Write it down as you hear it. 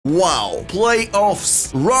Wow, playoffs,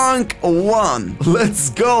 rank 1, let's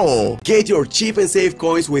go! Get your cheap and safe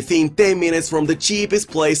coins within 10 minutes from the cheapest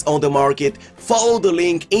place on the market. Follow the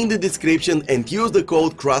link in the description and use the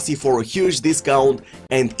code CRASSY for a huge discount.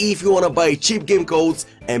 And if you wanna buy cheap game codes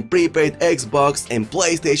and prepaid Xbox and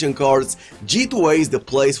PlayStation cards, G2A is the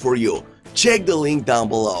place for you. Check the link down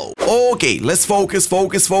below. Okay, let's focus.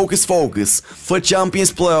 FUT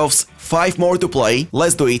Champions playoffs, 5 more to play.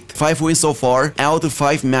 Let's do it. 5 wins so far out of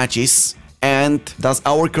 5 matches. And that's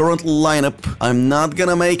our current lineup. I'm not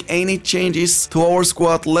gonna make any changes to our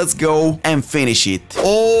squad. Let's go and finish it.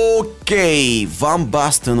 Okay, Van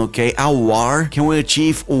Basten, okay, Awar. Can we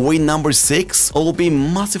achieve win number 6? It will be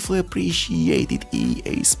massively appreciated,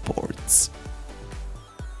 EA Sports.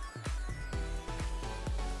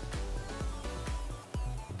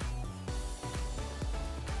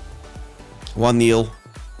 One nil.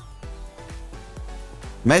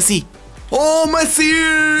 Messi. Oh,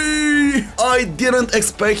 Messi! I didn't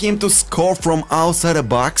expect him to score from outside the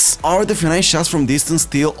box. Are the finesse shots from distance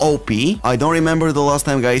still OP? I don't remember the last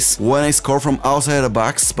time, guys, when I scored from outside the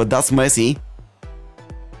box, but that's Messi.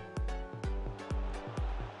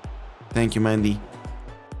 Thank you, Mandy.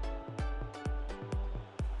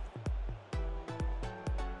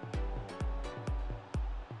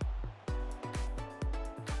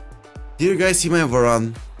 Did you guys see my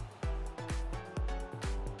Varane?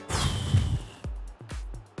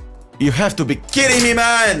 You have to be kidding me,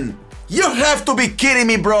 man! You have to be kidding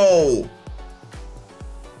me, bro!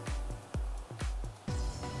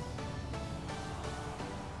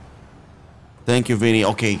 Thank you, Vinny.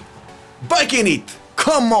 Okay. Back in it!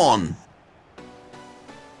 Come on!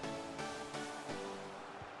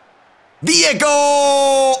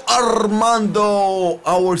 Diego Armando,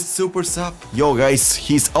 our super sub. Yo guys,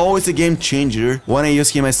 he's always a game changer when I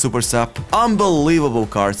use him as super sub. Unbelievable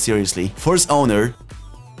card, seriously. First owner.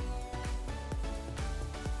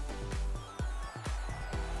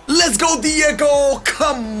 Let's go, Diego!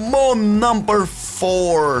 Come on, number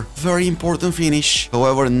 4. Very important finish.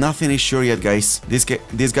 However, nothing is sure yet, guys.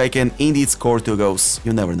 This guy can indeed score 2 goals.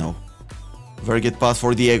 You never know. Very good pass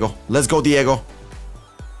for Diego. Let's go, Diego.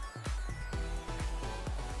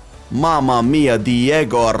 Mamma mia,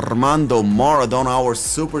 Diego Armando Maradona, our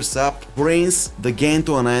super sub, brings the game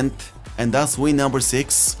to an end. And that's win number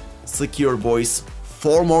 6. Secure, boys.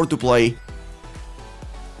 4 more to play.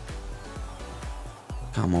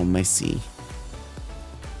 Come on, Messi.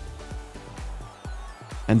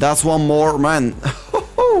 And that's one more, man.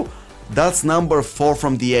 That's number 4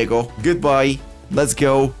 from Diego. Goodbye. Let's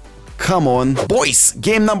go. Come on. Boys,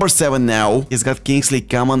 game number 7 now. He's got Kingsley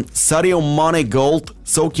Coman, Sadio Mane gold,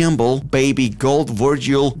 So Campbell, baby gold,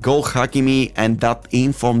 Virgil, gold Hakimi, and that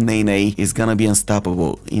informed Nene is gonna be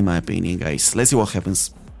unstoppable, in my opinion, guys. Let's see what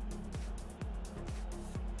happens.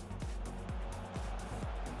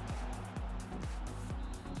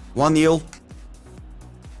 One nil.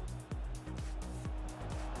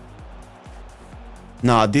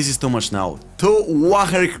 Nah, this is too much now.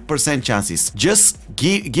 100% chances. Just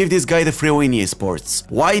give this guy the free win, EA Sports.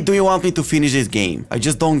 Why do you want me to finish this game? I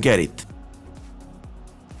just don't get it.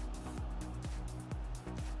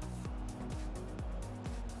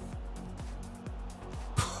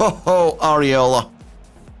 Ho, Ariola.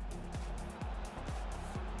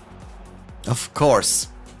 Of course.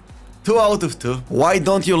 2 out of 2. Why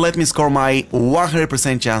don't you let me score my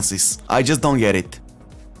 100% chances? I just don't get it.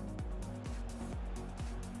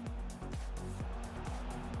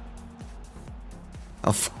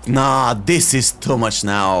 Nah, this is too much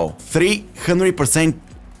now. 300%.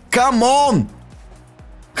 Come on!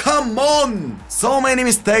 Come on! So many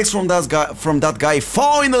mistakes from that guy.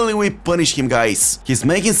 Finally we punish him, guys. He's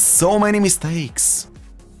making so many mistakes.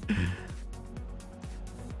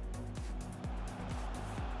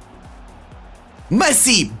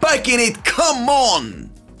 Messi, back in it. Come on!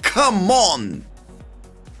 Come on!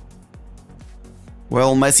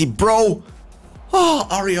 Well, Messi, bro. Oh,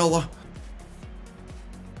 Ariola.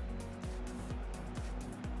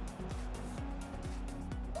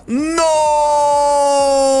 No,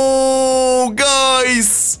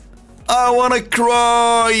 guys, I wanna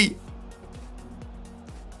cry.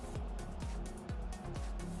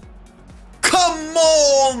 Come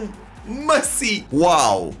on, Messi.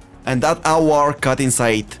 Wow, and that hour cut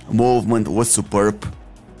inside movement was superb.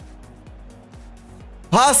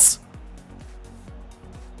 Pass.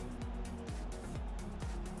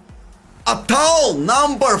 Atal,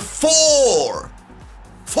 number 4.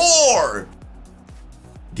 4.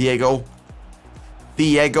 Diego.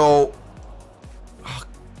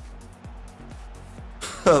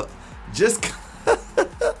 Just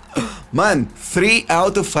Man, 3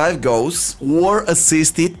 out of 5 goals were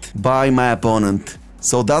assisted by my opponent.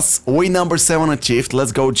 So that's win number 7 achieved.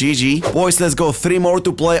 Let's go, GG. Boys, let's go. 3 more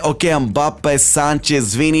to play. Okay, Mbappe,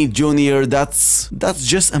 Sanchez, Vini Jr. That's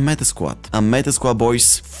just a meta squad. A meta squad,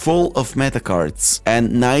 boys, full of meta cards.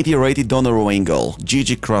 And 90 rated Donnarumma goal.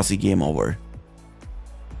 GG, Crossy, game over.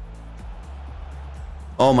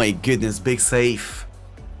 Oh my goodness, big save.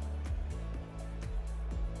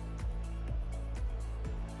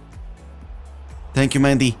 Thank you,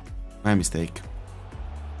 Mandy. My mistake.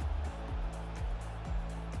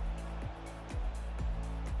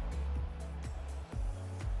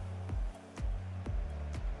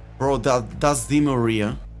 Bro, that's Di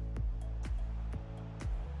Maria.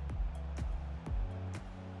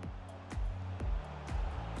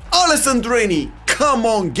 Alessandrini! Come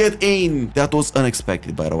on, get in! That was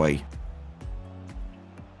unexpected, by the way.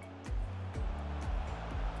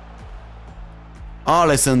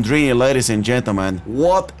 Alessandrini, ladies and gentlemen.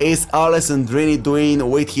 What is Alessandrini doing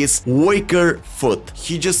with his weaker foot?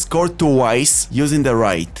 He just scored twice using the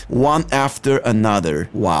right. One after another.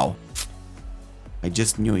 Wow. I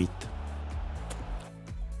just knew it.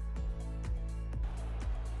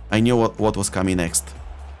 I knew what was coming next.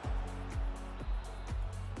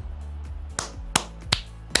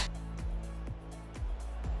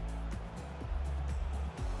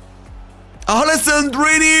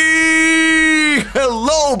 Alessandrini!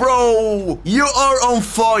 Hello, bro! You are on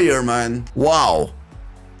fire, man. Wow.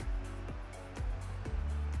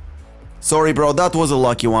 Sorry, bro, that was a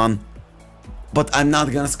lucky one. But I'm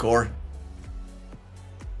not gonna score.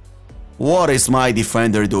 What is my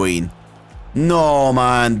defender doing? No,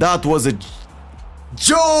 man, that was a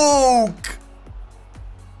joke!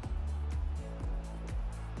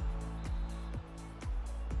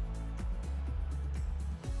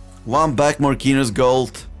 One back, Marquinhos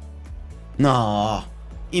gold. No.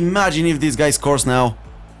 Imagine if this guy scores now.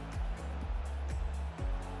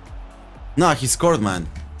 Nah, he scored, man.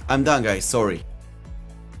 I'm done, guys, sorry.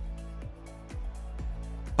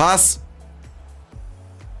 Pass.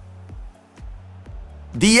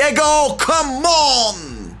 Diego, come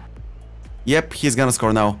on! Yep, he's gonna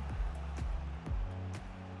score now.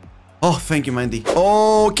 Oh, thank you, Mandy.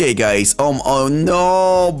 Okay, guys. Oh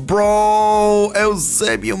no, bro.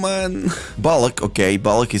 Eusebio, man. Balak, okay.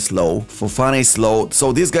 Balak is slow. Fofana is slow.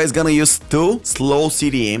 So this guy is gonna use 2 slow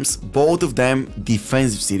CDMs. Both of them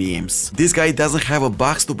defensive CDMs. This guy doesn't have a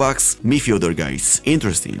box-to-box midfielder, guys.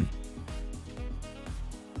 Interesting.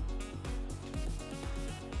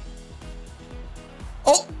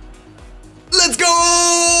 Oh! Let's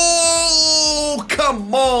go!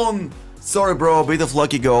 Come on! Sorry, bro. A bit of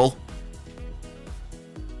lucky goal.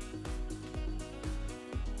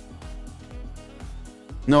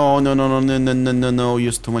 No,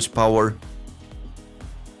 use too much power.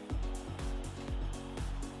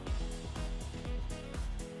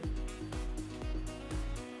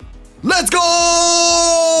 Let's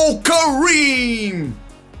go! Kareem!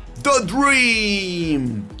 The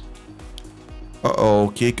dream!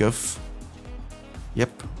 Uh-oh, kickoff.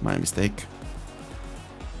 Yep, my mistake.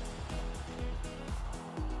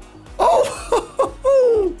 Oh!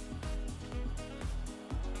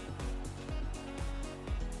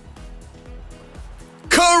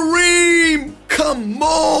 Kareem! Come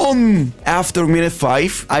on! After minute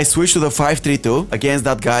 5, I switched to the 5-3-2 against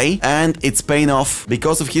that guy, and it's paying off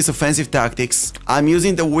because of his offensive tactics. I'm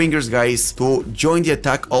using the wingers, guys, to join the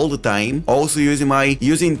attack all the time. Also using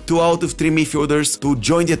 2 out of 3 midfielders to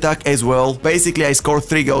join the attack as well. Basically, I scored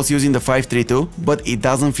 3 goals using the 5-3-2, but it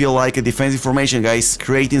doesn't feel like a defensive formation, guys,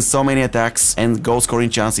 creating so many attacks and goal scoring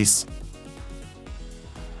chances.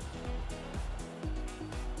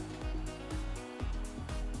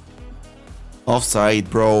 Offside,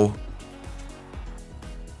 bro.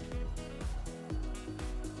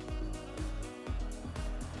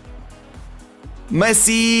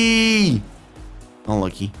 Messi!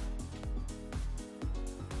 Unlucky.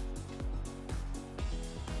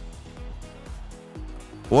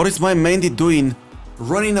 What is my Mendy doing?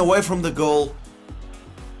 Running away from the goal.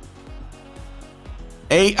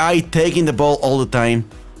 AI taking the ball all the time.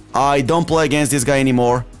 I don't play against this guy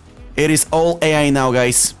anymore. It is all AI now,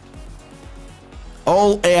 guys.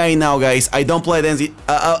 All AI now, guys. I don't play against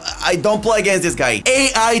this guy.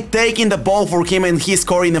 AI taking the ball for him and he's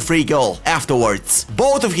scoring a free goal afterwards.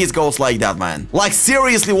 Both of his goals like that, man. Like,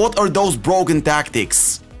 seriously, what are those broken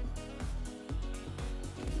tactics?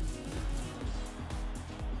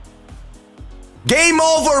 Game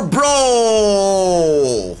over,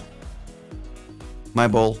 bro! My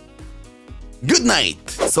ball. Good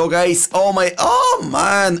night. So, guys, oh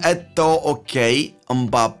man, Eto, okay.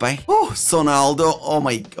 Mbappe. Oh, Sonaldo, oh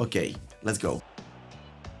my, okay. Let's go.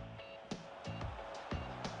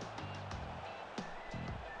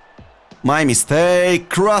 My mistake,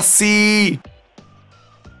 Crossy!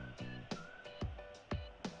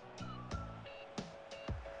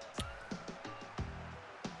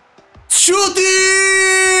 Shoot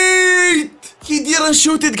it! He didn't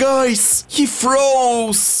shoot it, guys! He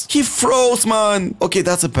froze! He froze, man! Okay,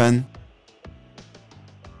 that's a pen.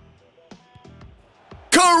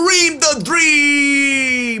 Kareem the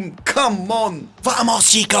Dream! Come on!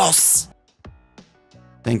 Vamos, chicos!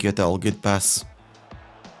 Thank you, Tel. Good pass.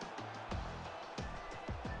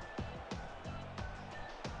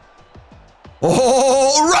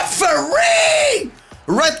 Oh, referee!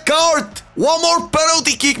 Red card! One more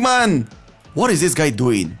penalty kick, man! What is this guy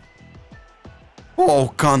doing?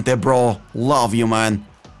 Oh, Kante, bro. Love you, man.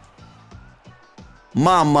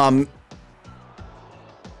 Mama.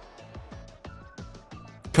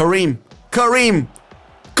 Kareem. Kareem.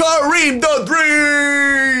 Kareem the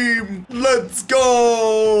Dream! Let's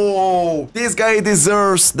go! This guy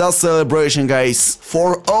deserves that celebration, guys.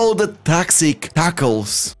 For all the toxic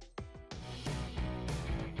tackles.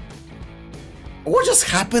 What just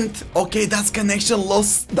happened? Okay, that's connection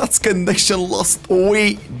lost. That's connection lost.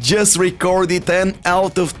 We just recorded 10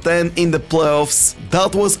 out of 10 in the playoffs.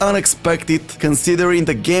 That was unexpected considering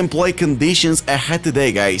the gameplay conditions ahead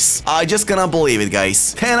today, guys. I just cannot believe it,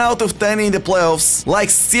 guys. 10 out of 10 in the playoffs. Like,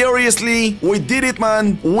 seriously? We did it,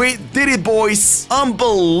 man. We did it, boys.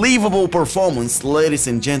 Unbelievable performance, ladies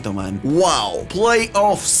and gentlemen. Wow.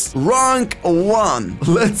 Playoffs. Rank 1.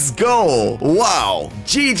 Let's go. Wow.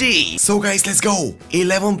 GG. So, guys, let's go.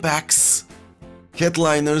 11 packs.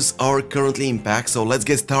 Headliners are currently in pack, so let's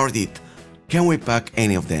get started. Can we pack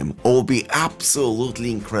any of them? It will be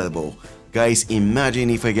absolutely incredible. Guys, imagine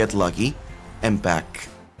if I get lucky and pack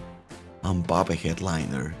Mbappe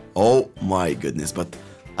headliner. Oh my goodness, but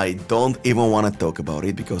I don't even want to talk about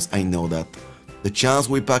it because I know that the chance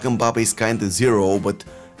we pack Mbappe is kinda zero, but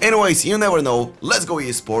anyways, you never know. Let's go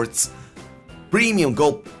esports. Premium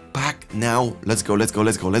gold pack now. Let's go, let's go,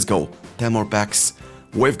 let's go, let's go. 10 more packs.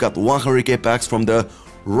 We've got 100k packs from the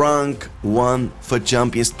rank 1 FUT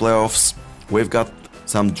Champions playoffs. We've got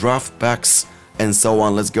some draft packs and so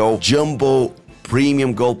on. Let's go. Jumbo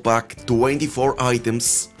premium gold pack, 24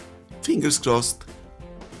 items. Fingers crossed.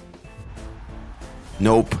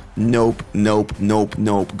 Nope, nope, nope, nope,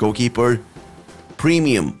 nope. Goalkeeper.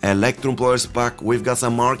 Premium Electrum players pack. We've got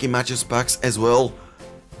some marquee matches packs as well.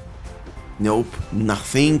 Nope,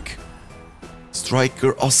 nothing.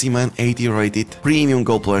 Striker Osimhen 80 rated. Premium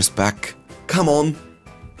gold players pack. Come on.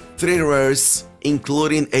 3 rares,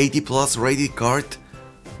 including 80 plus rated card.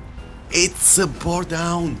 It's a board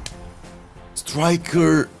down.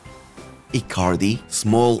 Striker Icardi.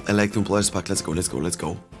 Small Electrum players pack. Let's go, let's go, let's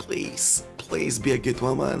go. Please, please be a good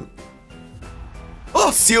one, man.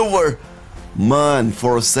 Oh, silver. Man,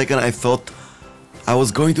 for a second I thought I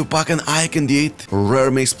was going to pack an icon did. Rare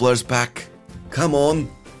mix players pack. Come on.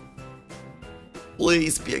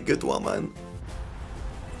 Please be a good one, man.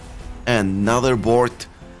 Another board.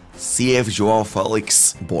 CF Joao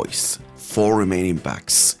Felix. Boys. 4 remaining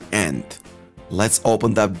packs. And let's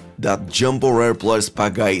open that jumbo rare players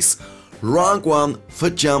pack, guys. Rank 1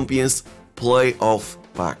 FUT Champions playoff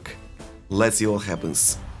pack. Let's see what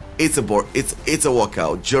happens. It's a board. It's a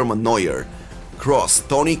walkout. German Neuer. Cross.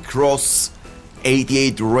 Tony Kroos.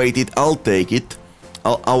 88 rated. I'll take it.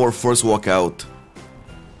 Our first walkout.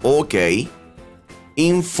 Okay.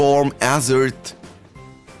 Inform Hazard.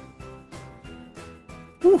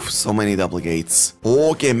 Oof, so many duplicates.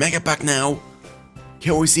 Okay, mega pack now.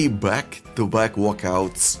 Can we see back-to-back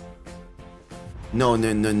walkouts? No,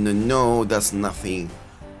 no, no, no, no, that's nothing.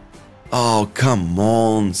 Oh, come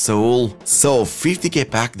on, Soul. So, 50k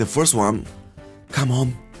pack, the first one. Come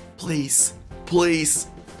on, please, please.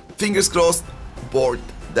 Fingers crossed. Board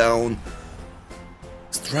down.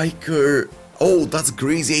 Striker. Oh, that's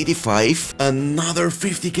Greasy 85. Another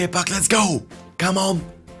 50k pack, let's go. Come on,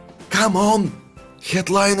 come on.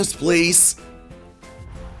 Headliners, please.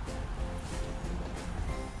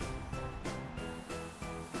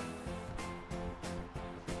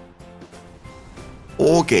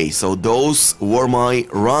 Okay, so those were my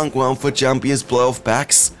rank 1 FUT Champions playoff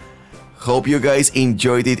packs. Hope you guys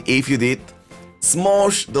enjoyed it. If you did,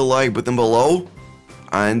 smash the like button below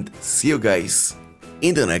and see you guys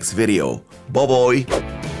in the next video. Bye bye.